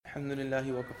الحمد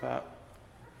لله وكفى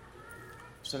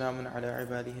سلام على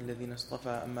عباده الذين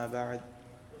اصطفى أما بعد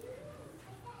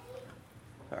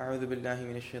فأعوذ بالله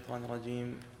من الشيطان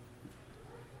الرجيم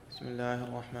بسم الله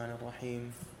الرحمن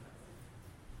الرحيم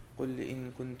قل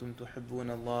إن كنتم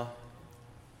تحبون الله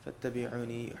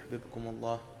فاتبعوني يحببكم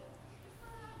الله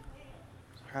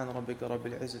سبحان ربك رب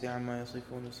العزة عما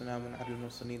يصفون وسلام على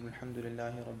المرسلين والحمد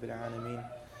لله رب العالمين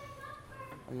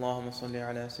اللهم صل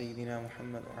على سيدنا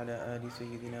محمد وعلى آل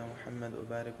سيدنا محمد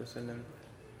وبارك وسلم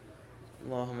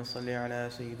اللهم صل على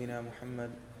سيدنا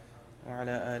محمد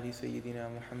وعلى آل سيدنا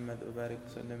محمد وبارك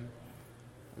وسلم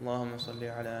اللهم صل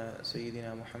على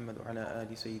سيدنا محمد وعلى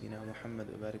آل سيدنا محمد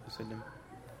وبارك وسلم.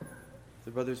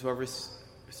 The brothers, whoever's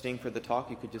staying for the talk,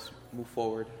 you could just move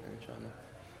forward, inshallah.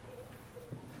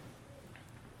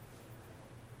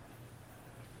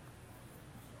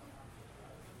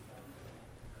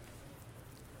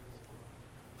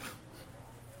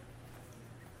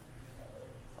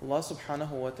 Allah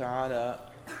subhanahu wa ta'ala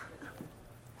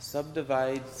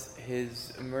subdivides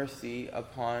His mercy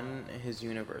upon His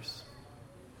universe.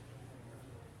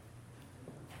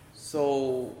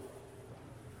 So,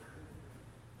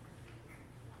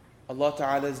 Allah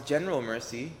ta'ala's general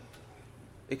mercy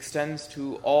extends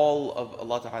to all of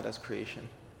Allah ta'ala's creation.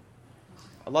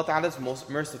 Allah ta'ala is most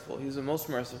merciful. He's the most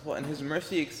merciful, and His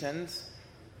mercy extends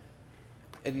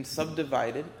and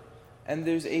subdivided. And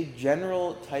there's a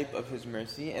general type of His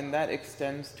mercy, and that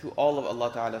extends to all of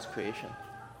Allah Ta'ala's creation.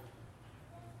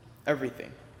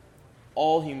 Everything.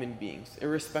 All human beings,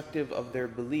 irrespective of their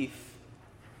belief,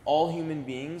 all human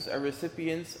beings are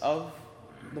recipients of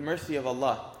the mercy of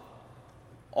Allah.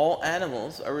 All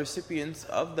animals are recipients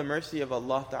of the mercy of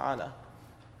Allah Ta'ala.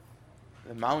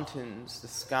 The mountains, the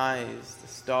skies, the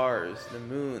stars, the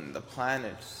moon, the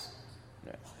planets.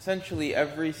 Essentially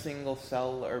every single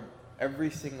cell or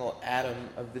every single atom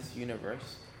of this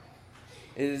universe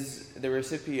is the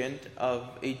recipient of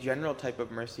a general type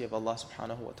of mercy of Allah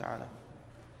subhanahu wa ta'ala.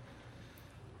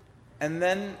 And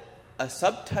then a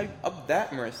subtype of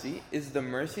that mercy is the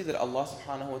mercy that Allah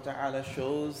subhanahu wa ta'ala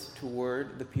shows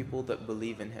toward the people that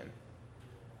believe in Him.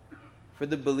 For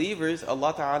the believers,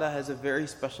 Allah ta'ala has a very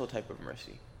special type of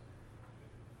mercy.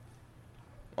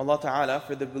 Allah ta'ala,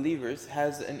 for the believers,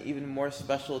 has an even more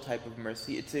special type of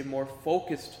mercy. It's a more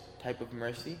focused type of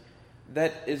mercy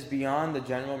that is beyond the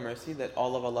general mercy that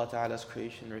all of Allah Ta'ala's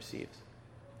creation receives.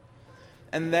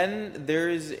 And then there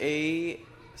is a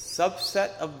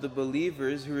subset of the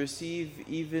believers who receive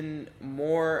even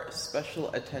more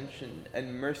special attention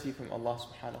and mercy from Allah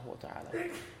Subhanahu wa Ta'ala.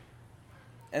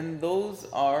 And those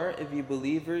are the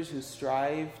believers who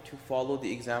strive to follow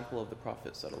the example of the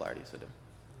Prophet Sallallahu Alaihi Wasallam.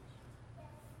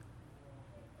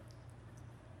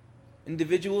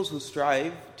 Individuals who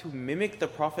strive to mimic the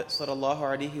Prophet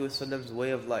ﷺ's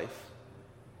way of life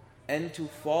and to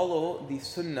follow the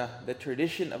sunnah, the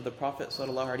tradition of the Prophet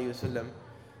ﷺ,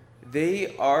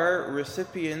 they are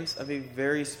recipients of a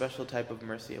very special type of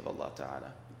mercy of Allah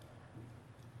Ta'ala.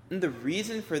 And the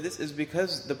reason for this is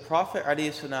because the Prophet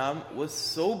ﷺ was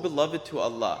so beloved to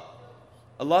Allah.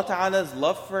 Allah Ta'ala's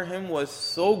love for him was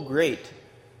so great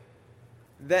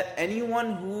that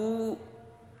anyone who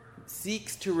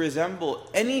seeks to resemble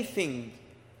anything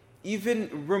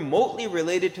even remotely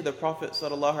related to the Prophet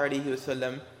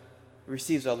ﷺ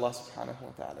receives Allah subhanahu wa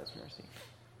ta'ala's mercy.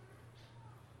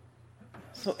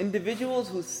 So individuals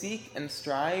who seek and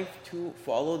strive to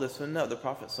follow the sunnah of the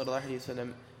Prophet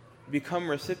ﷺ become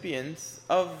recipients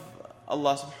of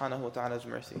Allah subhanahu wa ta'ala's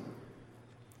mercy.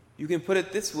 You can put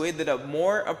it this way, that the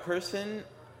more a person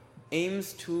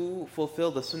aims to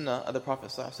fulfill the sunnah of the Prophet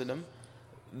ﷺ,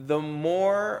 the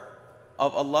more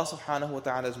of Allah subhanahu wa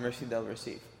ta'ala's mercy they'll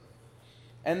receive.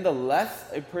 And the less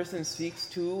a person seeks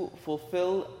to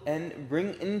fulfill and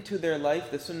bring into their life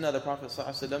the sunnah of the Prophet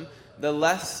ﷺ, the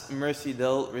less mercy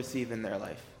they'll receive in their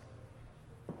life.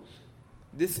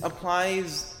 This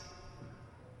applies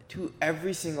to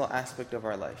every single aspect of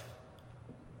our life.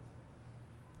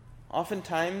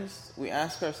 Oftentimes we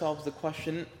ask ourselves the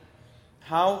question,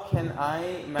 how can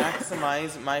I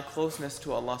maximize my closeness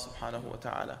to Allah subhanahu wa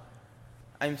ta'ala?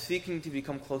 I'm seeking to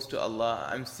become close to Allah.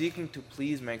 I'm seeking to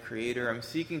please my Creator. I'm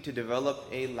seeking to develop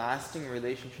a lasting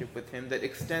relationship with Him that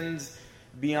extends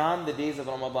beyond the days of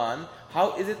Ramadan.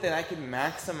 How is it that I can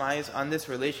maximize on this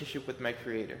relationship with my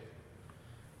Creator?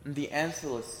 And the answer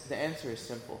is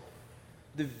simple.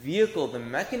 The vehicle, the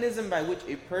mechanism by which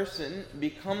a person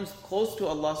becomes close to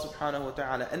Allah subhanahu wa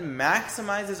ta'ala and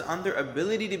maximizes on their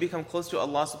ability to become close to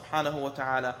Allah subhanahu wa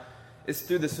ta'ala is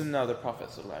through the sunnah of the Prophet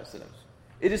sallallahu alaihi wasallam.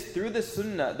 It is through the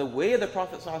sunnah, the way of the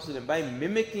Prophet ﷺ, by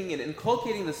mimicking and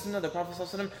inculcating the sunnah of the Prophet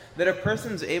ﷺ, that a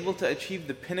person is able to achieve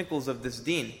the pinnacles of this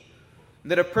deen.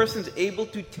 That a person is able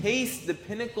to taste the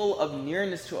pinnacle of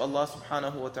nearness to Allah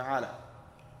subhanahu wa ta'ala.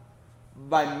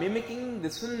 By mimicking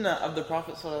the sunnah of the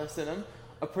Prophet ﷺ,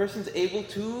 a person is able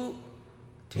to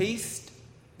taste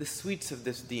the sweets of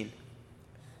this deen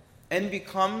and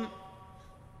become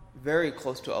very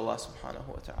close to Allah subhanahu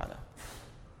wa ta'ala.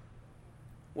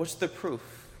 What's the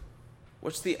proof?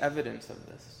 What's the evidence of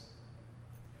this?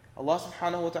 Allah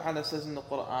subhanahu wa ta'ala says in the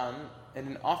Quran, in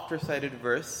an oft-recited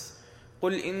verse,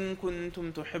 قُلْ إِن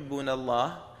كُنْتُمْ تُحِبُّونَ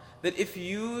اللَّهِ, that if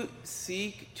you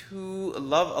seek to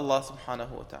love Allah subhanahu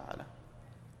wa ta'ala.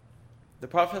 The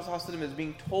Prophet ﷺ is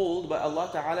being told by Allah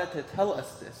ta'ala to tell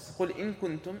us this. قُلْ إِن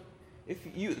كُنْتُمْ, if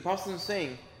you, the Prophet is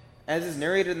saying, as is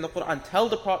narrated in the Quran, tell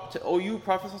the Prophet, O you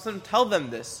Prophet ﷺ, tell them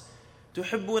this.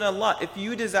 تُحِبُّونَ اللَّهِ, if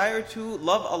you desire to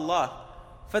love Allah,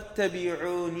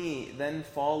 فَاتَّبِعُونِي, then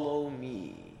follow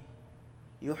me.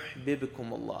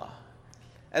 يُحْبِبْكُمُ اللَّهِ.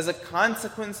 As a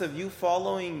consequence of you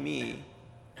following me,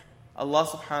 Allah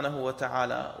subhanahu wa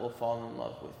ta'ala will fall in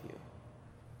love with you.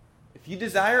 If you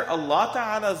desire Allah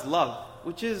ta'ala's love,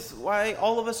 which is why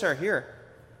all of us are here.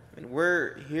 I mean,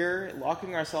 we're here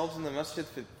locking ourselves in the masjid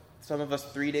for some of us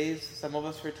 3 days, some of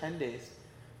us for 10 days.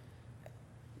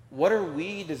 What are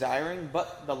we desiring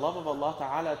but the love of Allah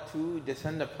ta'ala to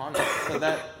descend upon us, so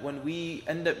that when we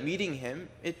end up meeting Him,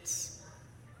 it's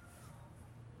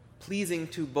pleasing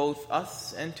to both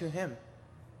us and to Him.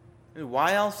 I mean,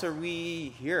 why else are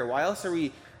we here? Why else are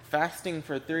we fasting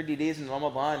for 30 days in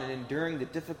Ramadan and enduring the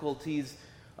difficulties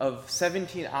of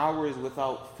 17 hours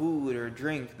without food or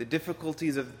drink, the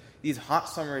difficulties of these hot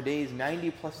summer days,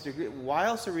 90 plus degrees? Why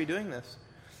else are we doing this?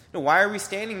 Why are we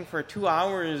standing for 2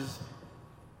 hours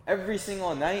every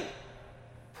single night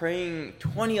praying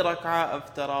 20 rak'ah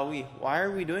of Taraweeh? Why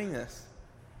are we doing this?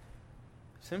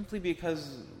 Simply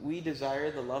because we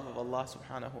desire the love of Allah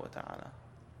subhanahu wa ta'ala.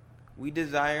 We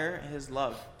desire His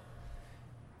love.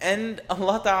 And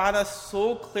Allah ta'ala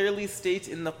so clearly states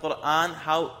in the Quran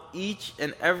how each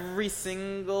and every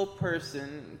single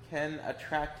person can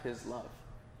attract His love.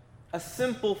 A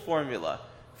simple formula.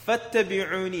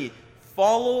 فَاتَّبِعُونِي,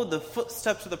 follow the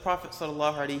footsteps of the Prophet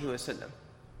sallallahu alaihi wasallam.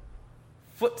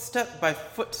 Footstep by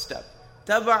footstep.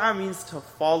 Taba'a means to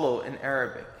follow in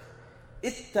Arabic.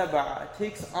 Ittaba'a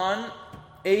takes on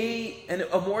a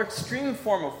more extreme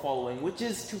form of following, which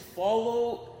is to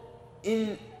follow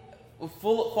in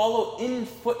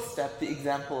footstep the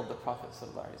example of the Prophet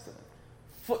ﷺ.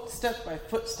 Footstep by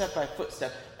footstep by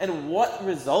footstep. And what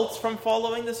results from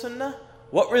following the Sunnah?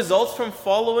 What results from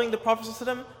following the Prophet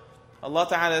ﷺ? Allah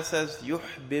Ta'ala says,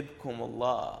 يُحْبِبْكُمُ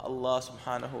اللَّهِ. Allah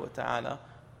Subhanahu wa Ta'ala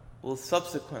will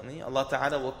subsequently, Allah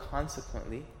Ta'ala will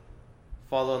consequently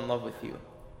fall in love with you.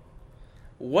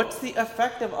 What's the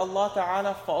effect of Allah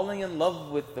Ta'ala falling in love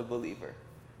with the believer?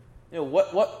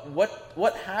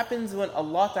 What happens when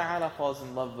Allah Ta'ala falls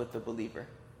in love with the believer?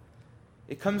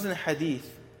 It comes in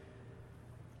hadith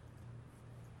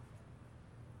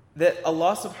that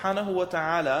Allah Subhanahu wa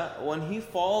Ta'ala, when He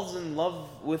falls in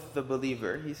love with the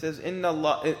believer, He says, in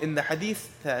the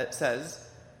hadith says,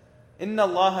 إِنَّ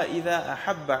اللَّهَ إِذَا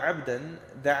أَحَبَّ عَبْدًا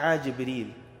دَعَا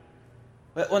جِبْرِيلٌ.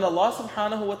 But when Allah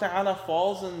Subhanahu wa Ta'ala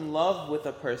falls in love with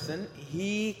a person,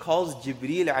 He calls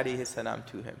Jibreel alayhi salam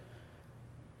to him.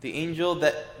 The angel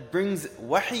that brings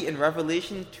wahi and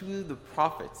revelation to the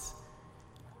prophets.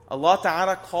 Allah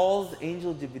Ta'ala calls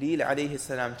angel Jibreel alayhi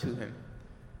salam to him.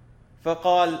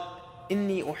 فَقَالْ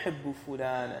إِنِّي أُحِبُّ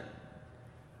فُلَانًا.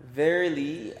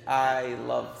 Verily, I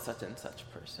love such and such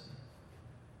person.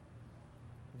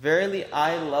 Verily,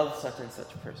 I love such and such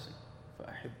person.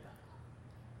 فَأَحِبَّهُ.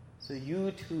 So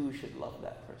you too should love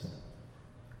that person.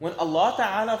 When Allah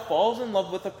Ta'ala falls in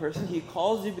love with a person, He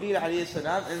calls Jibreel alayhi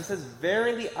salam and says,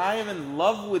 verily I am in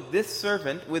love with this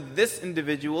servant, with this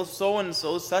individual, so and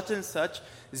so, such and such,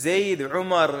 Zayd,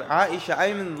 Umar, Aisha, I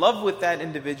am in love with that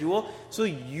individual, so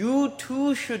you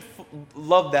too should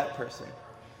love that person.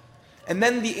 And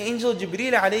then the angel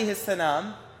Jibreel alayhi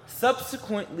salam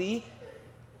subsequently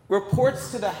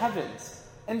reports to the heavens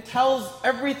and tells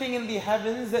everything in the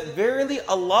heavens that verily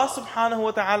Allah Subhanahu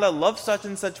wa Ta'ala loves such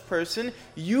and such person,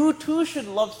 you too should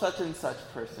love such and such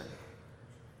person.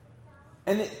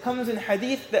 And it comes in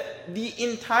hadith that the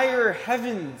entire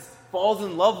heavens falls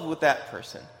in love with that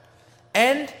person.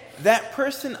 And that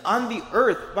person on the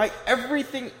earth, by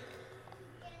everything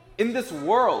in this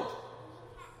world,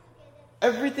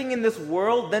 everything in this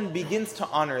world then begins to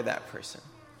honor that person.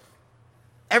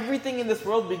 Everything in this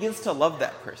world begins to love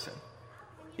that person.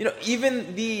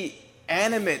 Even the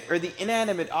animate or the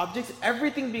inanimate objects,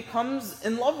 everything becomes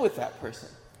in love with that person.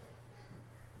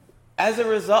 as a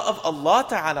result of Allah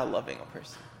Ta'ala loving a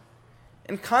person.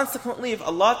 And consequently, if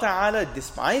Allah Ta'ala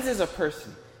despises a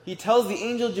person, He tells the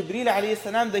angel Jibreel alayhi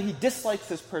salam that He dislikes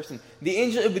this person. The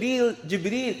angel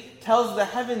Jibreel tells the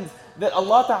heavens that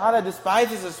Allah Ta'ala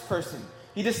despises this person.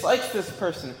 He dislikes this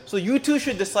person. So you too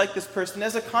should dislike this person.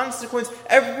 As a consequence,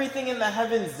 everything in the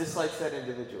heavens dislikes that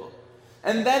individual.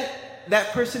 And then that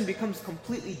person becomes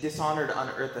completely dishonored on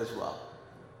earth as well.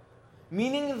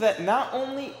 Meaning that not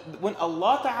only, when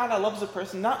Allah Ta'ala loves a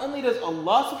person, not only does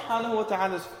Allah Subhanahu wa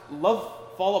Ta'ala's love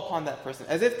fall upon that person,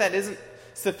 as if that isn't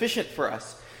sufficient for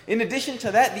us. In addition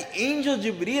to that, the angel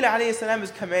Jibreel alayhi salam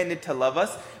is commanded to love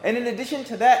us. And in addition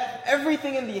to that,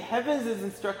 everything in the heavens is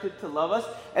instructed to love us.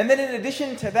 And then in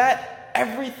addition to that,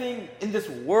 everything in this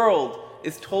world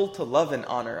is told to love and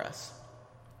honor us.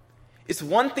 It's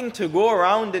one thing to go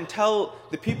around and tell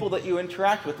the people that you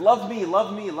interact with, love me,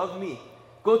 love me, love me.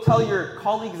 Go tell your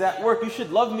colleagues at work, you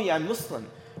should love me, I'm Muslim.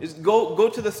 Just go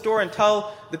to the store and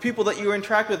tell the people that you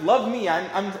interact with, love me, I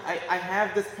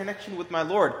have this connection with my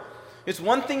Lord. It's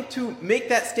one thing to make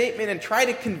that statement and try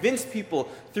to convince people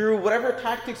through whatever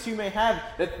tactics you may have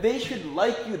that they should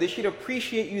like you, they should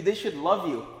appreciate you, they should love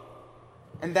you.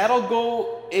 And that'll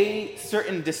go a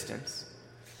certain distance.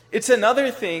 It's another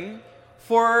thing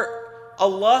for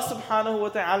Allah Subhanahu wa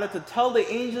Ta'ala to tell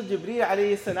the angel Jibreel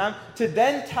alayhi salam to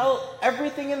then tell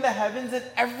everything in the heavens and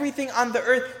everything on the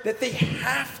earth that they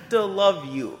have to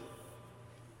love you.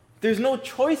 There's no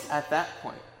choice at that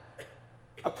point.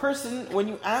 A person, when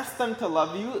you ask them to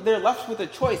love you, they're left with a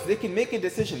choice. They can make a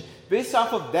decision based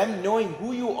off of them knowing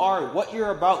who you are, what you're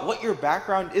about, what your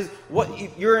background is,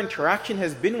 what your interaction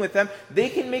has been with them. They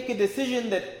can make a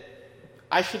decision that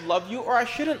I should love you or I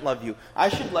shouldn't love you. I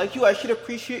should like you, I should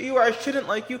appreciate you, or I shouldn't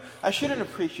like you, I shouldn't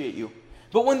appreciate you.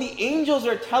 But when the angels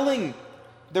are telling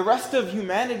the rest of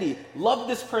humanity, love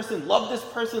this person, love this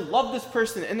person, love this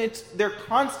person, and they're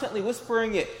constantly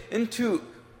whispering it into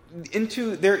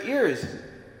their ears,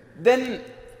 then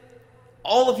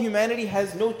all of humanity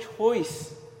has no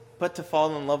choice but to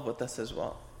fall in love with us as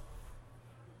well.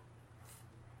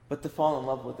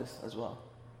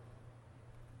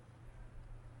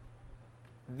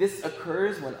 This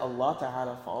occurs when Allah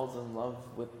Ta'ala falls in love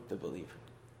with the believer,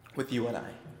 with you and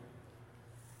I.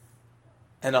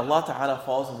 And Allah Ta'ala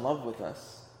falls in love with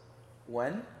us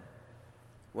when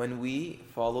we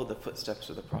follow the footsteps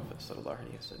of the Prophet Sallallahu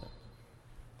Alaihi Wasallam.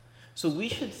 So we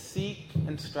should seek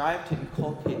and strive to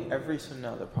inculcate every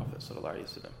sunnah of the Prophet Sallallahu Alaihi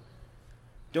Wasallam.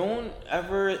 Don't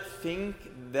ever think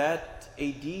that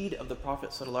a deed of the Prophet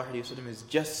Sallallahu Alaihi Wasallam is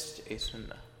just a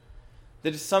sunnah.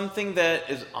 That is something that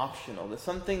is optional. That's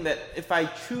something that if I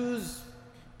choose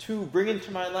to bring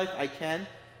into my life, I can.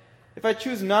 If I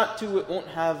choose not to, it won't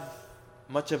have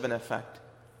much of an effect.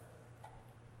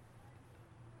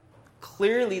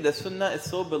 Clearly, the sunnah is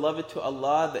so beloved to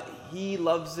Allah that He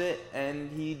loves it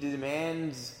and He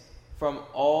demands from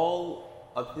all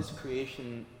of His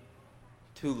creation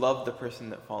to love the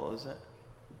person that follows it.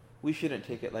 We shouldn't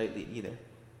take it lightly either.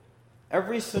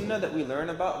 Every sunnah that we learn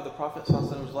about of the Prophet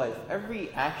ﷺ's life,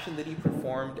 every action that he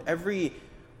performed, every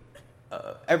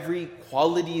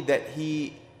quality that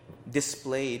he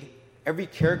displayed, every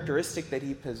characteristic that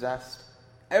he possessed,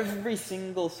 every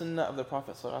single sunnah of the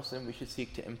Prophet ﷺ we should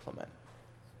seek to implement.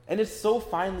 And it's so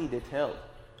finely detailed.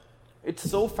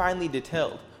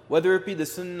 Whether it be the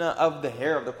sunnah of the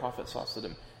hair of the Prophet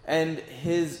ﷺ and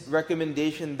his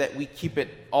recommendation that we keep it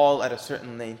all at a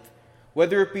certain length.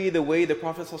 Whether it be the way the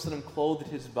Prophet ﷺ clothed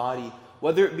his body,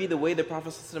 whether it be the way the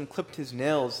Prophet ﷺ clipped his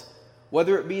nails,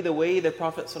 whether it be the way the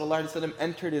Prophet ﷺ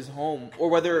entered his home, or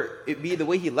whether it be the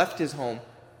way he left his home,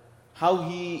 how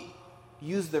he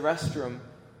used the restroom,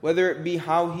 whether it be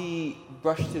how he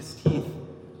brushed his teeth,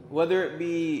 whether it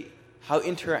be how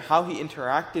he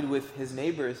interacted with his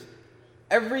neighbors.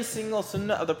 Every single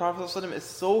sunnah of the Prophet ﷺ is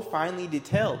so finely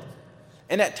detailed.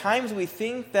 And at times we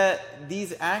think that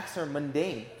these acts are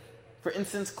mundane. For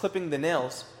instance, clipping the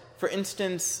nails. For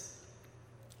instance,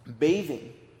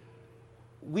 bathing.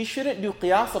 We shouldn't do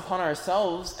qiyas upon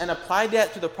ourselves and apply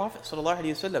that to the Prophet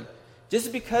ﷺ.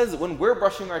 Just because when we're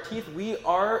brushing our teeth, we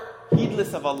are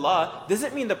heedless of Allah,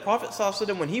 doesn't mean the Prophet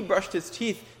ﷺ, when he brushed his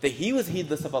teeth, that he was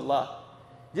heedless of Allah.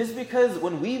 Just because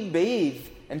when we bathe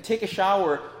and take a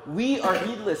shower, we are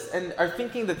heedless and are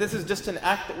thinking that this is just an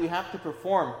act that we have to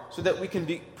perform so that we can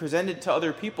be presented to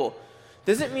other people,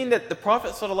 doesn't mean that the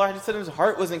Prophet ﷺ's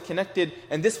heart wasn't connected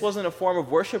and this wasn't a form of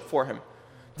worship for him.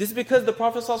 Just because the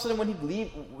Prophet ﷺ,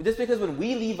 when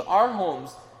we leave our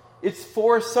homes, it's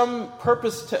for some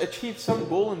purpose to achieve some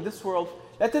goal in this world,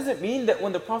 that doesn't mean that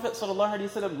when the Prophet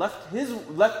ﷺ left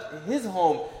his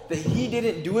home, that he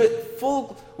didn't do it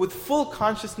with full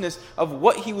consciousness of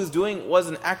what he was doing was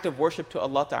an act of worship to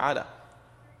Allah Ta'ala.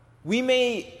 We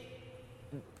may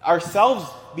ourselves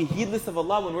be heedless of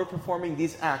Allah when we're performing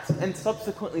these acts and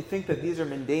subsequently think that these are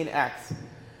mundane acts.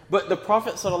 But the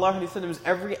Prophet ﷺ's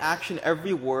every action,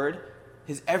 every word,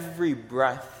 his every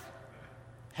breath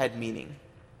had meaning.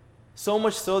 So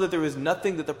much so that there was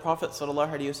nothing that the Prophet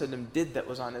ﷺ did that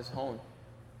was on his own.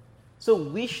 So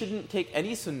we shouldn't take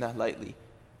any sunnah lightly.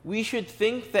 We should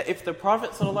think that if the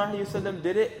Prophet ﷺ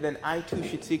did it, then I too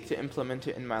should seek to implement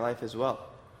it in my life as well.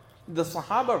 The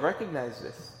Sahaba recognized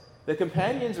this. The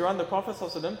companions around the Prophet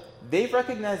ﷺ, they've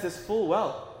recognized this full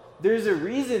well. There's a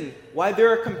reason why there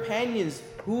are companions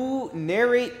who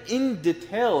narrate in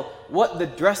detail what the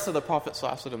dress of the Prophet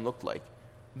ﷺ looked like.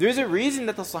 There's a reason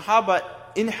that the Sahaba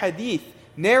in hadith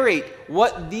narrate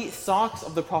what the socks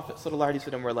of the Prophet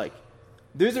ﷺ were like.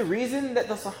 There's a reason that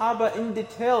the Sahaba in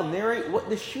detail narrate what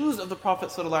the shoes of the Prophet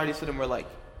ﷺ were like.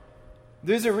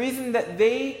 There's a reason that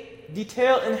they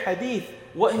detail in hadith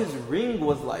what his ring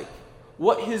was like,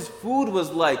 what his food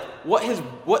was like,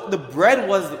 what the bread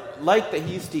was like that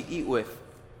he used to eat with,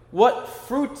 what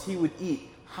fruits he would eat,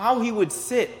 how he would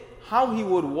sit, how he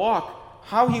would walk,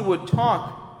 how he would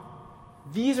talk.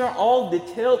 These are all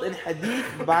detailed in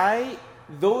hadith by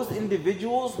those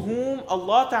individuals whom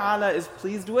Allah Ta'ala is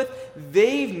pleased with.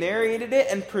 They've narrated it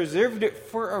and preserved it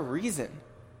for a reason.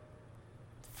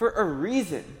 For a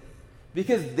reason.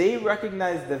 Because they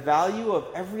recognize the value of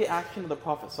every action of the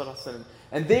Prophet ﷺ.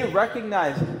 And they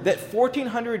recognize that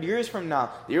 1400 years from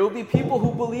now, there will be people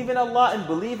who believe in Allah and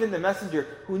believe in the Messenger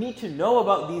who need to know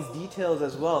about these details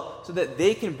as well, so that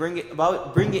they can bring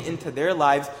it into their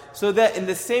lives, so that in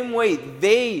the same way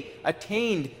they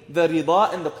attained the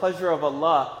rida and the pleasure of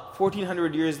Allah,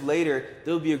 1400 years later,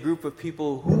 there will be a group of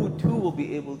people who too will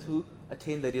be able to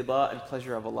attain the rida and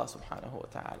pleasure of Allah subhanahu wa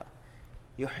ta'ala.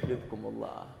 Yuhibbukum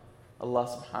Allah. Allah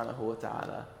subhanahu wa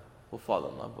ta'ala will fall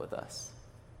in love with us.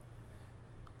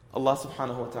 Allah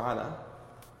subhanahu wa ta'ala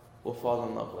will fall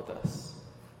in love with us.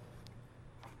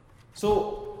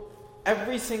 So,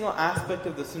 every single aspect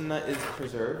of the sunnah is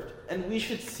preserved, and we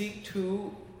should seek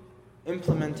to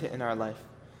implement it in our life.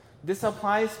 This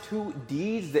applies to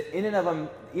deeds that in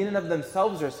and of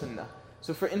themselves are sunnah.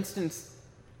 So for instance,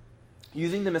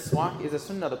 using the miswak is a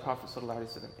sunnah of the Prophet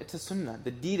ﷺ. It's a sunnah.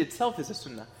 The deed itself is a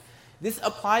sunnah. This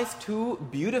applies to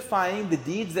beautifying the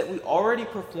deeds that we already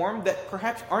perform that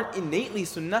perhaps aren't innately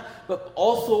sunnah, but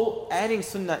also adding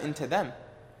sunnah into them.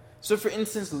 So for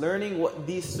instance, learning what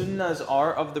these sunnahs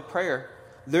are of the prayer.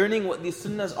 Learning what these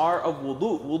sunnahs are of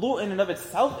wudu. Wudu in and of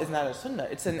itself is not a sunnah.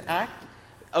 It's an act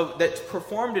that's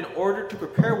performed in order to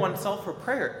prepare oneself for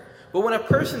prayer. But when a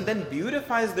person then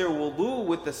beautifies their wudu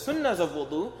with the sunnahs of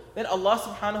wudu, then Allah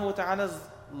subhanahu wa ta'ala's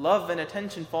love and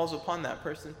attention falls upon that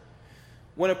person.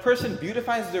 When a person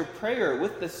beautifies their prayer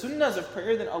with the sunnahs of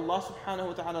prayer, then Allah subhanahu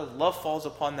wa ta'ala's love falls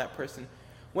upon that person.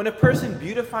 When a person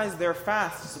beautifies their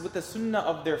fasts with the sunnah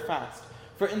of their fast,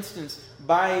 for instance,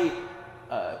 by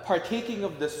partaking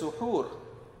of the suhoor,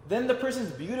 then the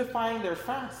person's beautifying their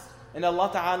fast, and Allah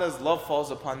ta'ala's love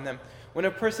falls upon them. When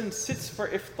a person sits for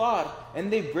iftar,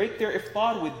 and they break their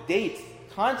iftar with dates,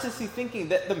 consciously thinking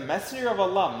that the Messenger of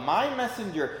Allah, my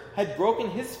Messenger, had broken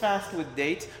his fast with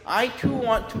dates, I too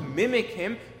want to mimic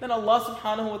him, then Allah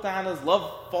subhanahu wa ta'ala's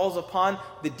love falls upon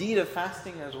the deed of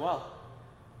fasting as well.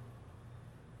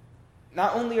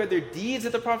 Not only are there deeds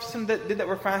that the Prophet did that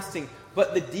we're fasting,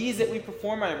 but the deeds that we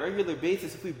perform on a regular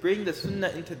basis, if we bring the sunnah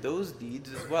into those deeds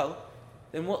as well,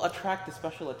 then we'll attract the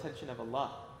special attention of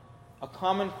Allah. A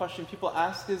common question people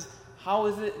ask is, how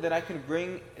is it that I can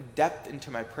bring depth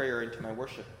into my prayer, into my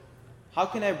worship? How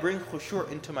can I bring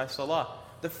khushu' into my salah?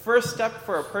 The first step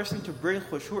for a person to bring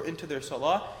khushu' into their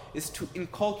salah is to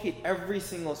inculcate every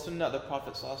single sunnah of the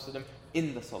Prophet ﷺ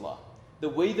in the salah. The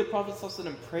way the Prophet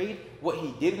ﷺ prayed, what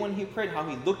he did when he prayed, how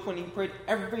he looked when he prayed,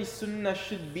 every sunnah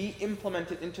should be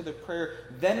implemented into the prayer.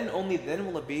 Then and only then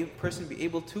will a person be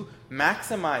able to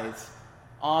maximize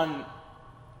on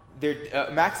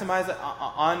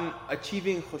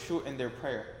achieving khushu' in their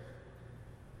prayer.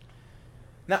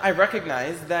 Now I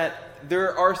recognize that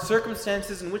there are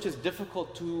circumstances in which it's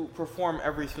difficult to perform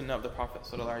every sunnah of the Prophet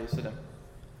ﷺ.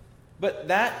 But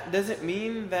that doesn't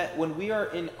mean that when we are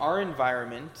in our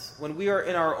environment, when we are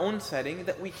in our own setting,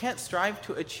 that we can't strive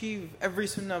to achieve every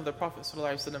sunnah of the Prophet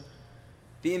ﷺ.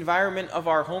 The environment of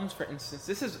our homes, for instance,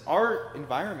 this is our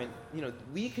environment.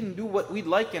 We can do what we'd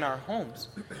like in our homes.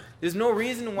 There's no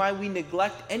reason why we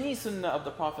neglect any sunnah of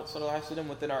the Prophet ﷺ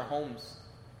within our homes.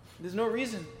 There's no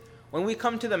reason. When we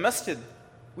come to the masjid,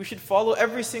 We should follow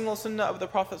every single sunnah of the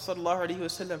Prophet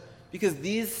ﷺ, because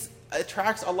these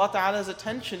attracts Allah Ta'ala's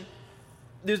attention.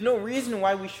 There's no reason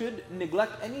why we should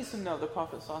neglect any sunnah of the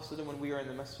Prophet ﷺ when we are in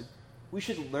the masjid. We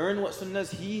should learn what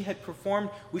sunnahs he had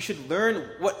performed. We should learn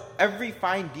what every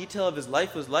fine detail of his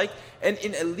life was like. And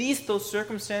in at least those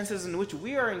circumstances in which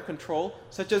we are in control,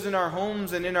 such as in our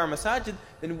homes and in our masajid,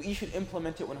 then we should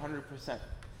implement it 100%.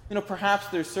 Perhaps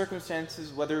there's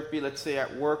circumstances, whether it be, let's say,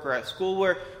 at work or at school,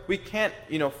 where we can't,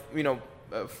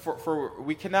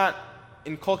 we cannot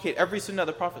inculcate every sunnah of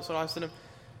the Prophet ﷺ.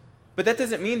 But that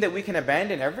doesn't mean that we can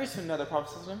abandon every sunnah of the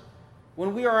Prophet ﷺ.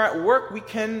 When we are at work, we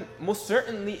can most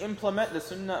certainly implement the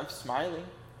sunnah of smiling.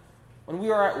 When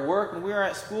we are at work, when we are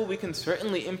at school, we can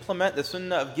certainly implement the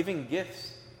sunnah of giving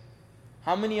gifts.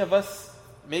 How many of us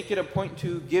make it a point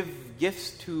to give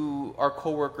gifts to our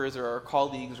co-workers or our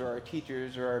colleagues or our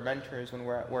teachers or our mentors when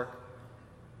we're at work?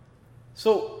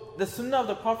 So the sunnah of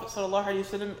the Prophet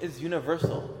ﷺ is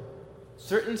universal.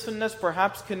 Certain sunnahs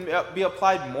perhaps can be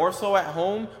applied more so at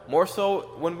home, more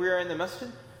so when we are in the masjid.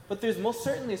 But there's most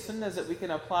certainly sunnahs that we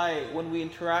can apply when we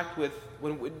interact with,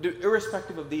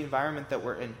 irrespective of the environment that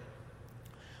we're in.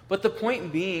 But the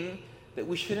point being that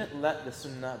we shouldn't let the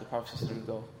sunnah of the Prophet ﷺ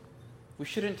go. We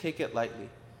shouldn't take it lightly.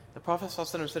 The Prophet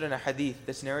ﷺ said in a hadith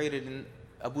that's narrated in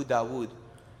Abu Dawood,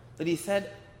 that he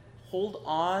said, hold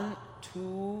on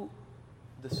to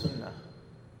the sunnah.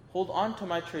 Hold on to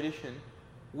my tradition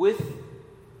with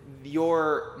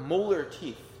your molar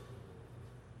teeth.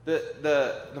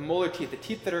 The molar teeth, the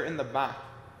teeth that are in the back.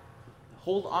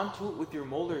 Hold on to it with your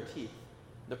molar teeth.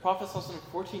 The Prophet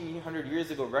ﷺ 1400 years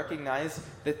ago recognized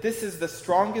that this is the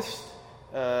strongest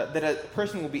that a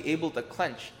person will be able to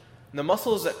clench. The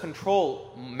muscles that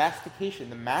control mastication,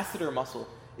 the masseter muscle,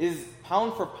 is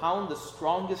pound for pound the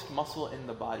strongest muscle in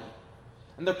the body.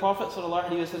 And the Prophet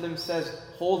ﷺ says,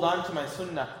 hold on to my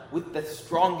sunnah with the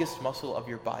strongest muscle of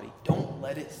your body. Don't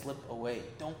let it slip away.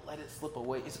 Don't let it slip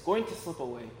away. It's going to slip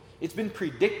away. It's been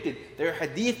predicted. There are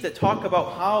hadith that talk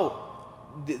about how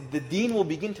the deen will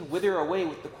begin to wither away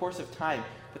with the course of time.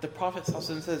 But the Prophet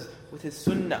ﷺ says, with his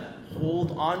sunnah,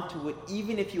 hold on to it,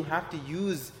 even if you have to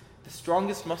use the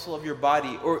strongest muscle of your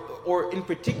body, or in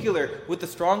particular, with the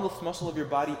strongest muscle of your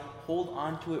body, hold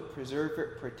on to it, preserve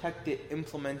it, protect it,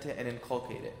 implement it, and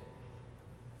inculcate it.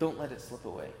 Don't let it slip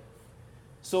away.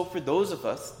 So for those of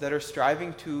us that are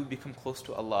striving to become close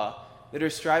to Allah, that are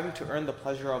striving to earn the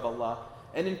pleasure of Allah,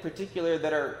 and in particular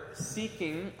that are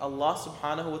seeking Allah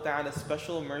subhanahu wa ta'ala's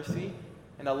special mercy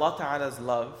and Allah ta'ala's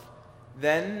love,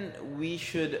 then we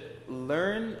should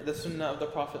learn the sunnah of the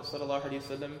Prophet sallallahu alaihi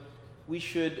wasallam. We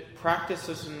should practice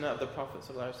the sunnah of the Prophet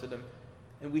sallallahu alaihi wasallam.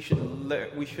 And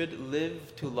we should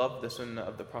live to love the sunnah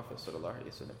of the Prophet sallallahu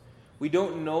alaihi wasallam. We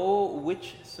don't know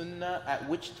which sunnah, at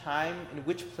which time, in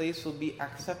which place will be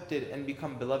accepted and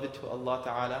become beloved to Allah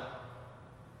Ta'ala.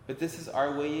 But this is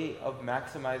our way of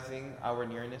maximizing our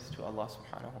nearness to Allah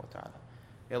Subhanahu wa Ta'ala.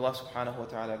 May Allah Subhanahu wa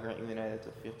Ta'ala grant you inayat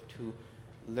tawfiq to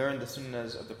learn the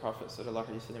sunnahs of the Prophet sallallahu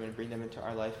alaihi wasallam and bring them into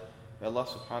our life. May Allah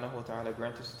Subhanahu wa Ta'ala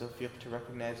grant us tawfiq to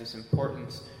recognize its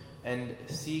importance and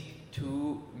seek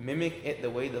to mimic it the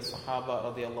way the Sahaba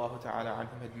radiallahu ta'ala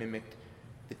anhum had mimicked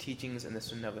the teachings and the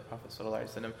sunnah of the Prophet sallallahu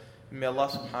alaihi wasallam. May Allah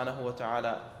subhanahu wa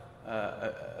ta'ala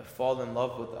fall in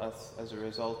love with us as a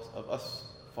result of us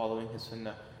following His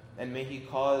sunnah. And may He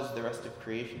cause the rest of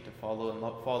creation to fall in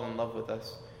love with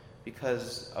us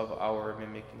because of our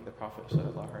mimicking the Prophet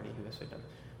sallallahu alaihi wasallam.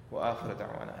 Wa akhiru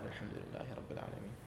da'wana alhamdulillahi rabbil alameen.